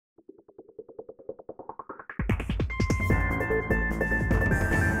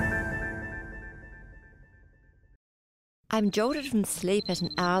I'm jolted from sleep at an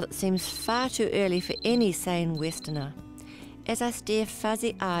hour that seems far too early for any sane Westerner. As I stare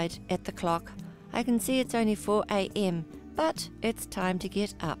fuzzy-eyed at the clock, I can see it's only 4 a.m, but it's time to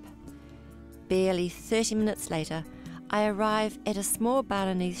get up. Barely 30 minutes later, I arrive at a small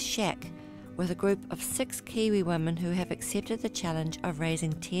Balinese shack with a group of 6 Kiwi women who have accepted the challenge of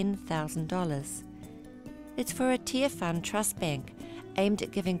raising $10,000. It's for a tier fund trust bank aimed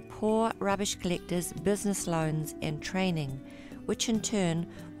at giving poor rubbish collectors business loans and training, which in turn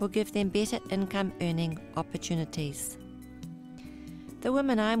will give them better income earning opportunities. The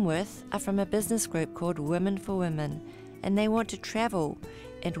women I'm with are from a business group called Women for Women, and they want to travel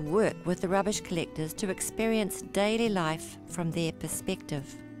and work with the rubbish collectors to experience daily life from their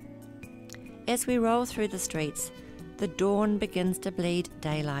perspective. As we roll through the streets, the dawn begins to bleed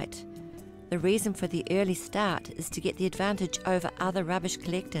daylight. The reason for the early start is to get the advantage over other rubbish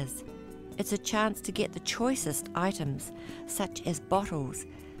collectors. It's a chance to get the choicest items, such as bottles.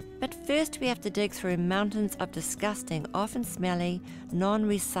 But first we have to dig through mountains of disgusting, often smelly,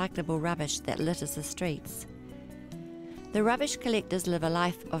 non-recyclable rubbish that litters the streets. The rubbish collectors live a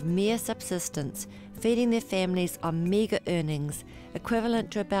life of mere subsistence, feeding their families on meagre earnings,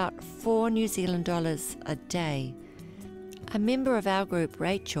 equivalent to about $4 New Zealand a day. A member of our group,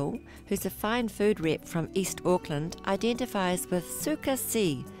 Rachel, who's a fine food rep from East Auckland, identifies with Suka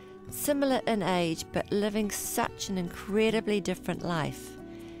C, similar in age but living such an incredibly different life.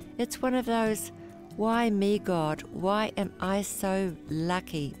 It's one of those, why me God, why am I so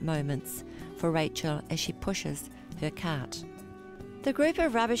lucky moments for Rachel as she pushes her cart. The group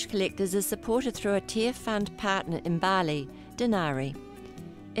of rubbish collectors is supported through a tier fund partner in Bali, Dinari.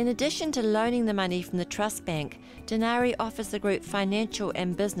 In addition to loaning the money from the trust bank, Dinari offers the group financial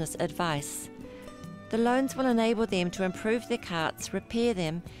and business advice. The loans will enable them to improve their carts, repair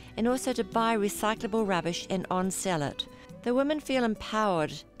them, and also to buy recyclable rubbish and on-sell it. The women feel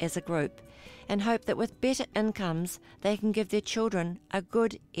empowered as a group and hope that with better incomes they can give their children a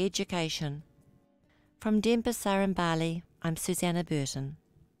good education. From Denpasar in Bali, I'm Susanna Burton.